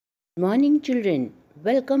Morning children,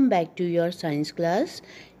 welcome back to your science class.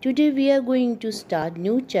 Today we are going to start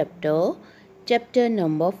new chapter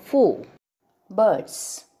number 4.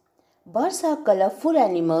 Birds. Birds are colorful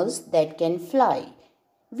animals that can fly.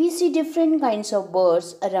 We see different kinds of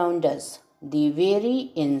birds around us. They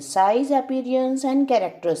vary in size, appearance and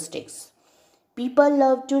characteristics. People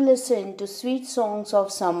love to listen to sweet songs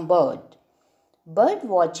of some bird. Bird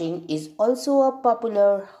watching is also a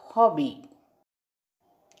popular hobby.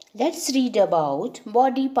 Let's read about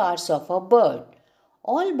body parts of a bird.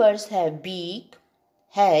 All birds have beak,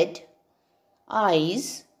 head,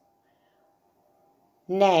 eyes,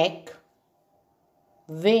 neck,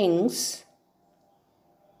 wings,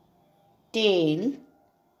 tail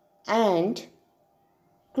and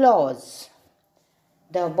claws.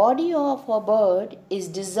 The body of a bird is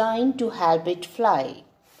designed to help it fly.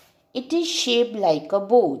 It is shaped like a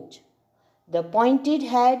boat. The pointed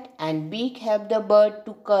head and beak help the bird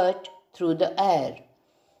to cut through the air.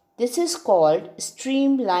 This is called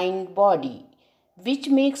streamlined body, which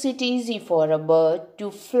makes it easy for a bird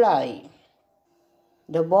to fly.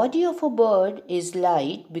 The body of a bird is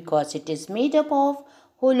light because it is made up of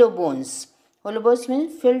hollow bones. Hollow bones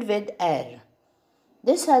means filled with air.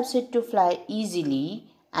 This helps it to fly easily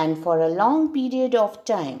and for a long period of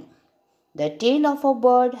time. The tail of a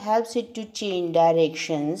bird helps it to change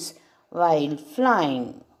directions while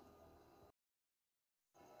flying.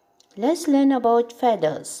 Let's learn about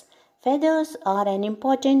feathers. Feathers are an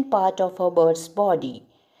important part of a bird's body.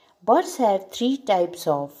 Birds have 3 types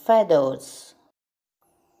of feathers.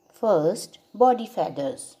 First, body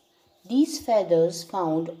feathers. These feathers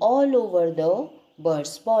found all over the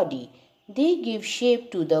bird's body. They give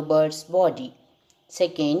shape to the bird's body.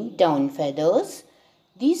 Second, down feathers.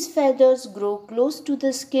 These feathers grow close to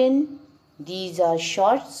the skin. These are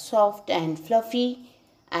short, soft and fluffy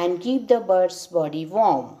and keep the bird's body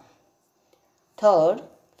warm. Third,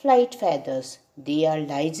 flight feathers. They are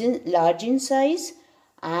large in size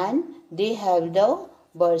and they help the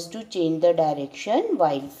birds to change the direction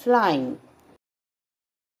while flying.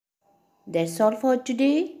 That's all for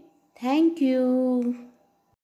today. Thank you.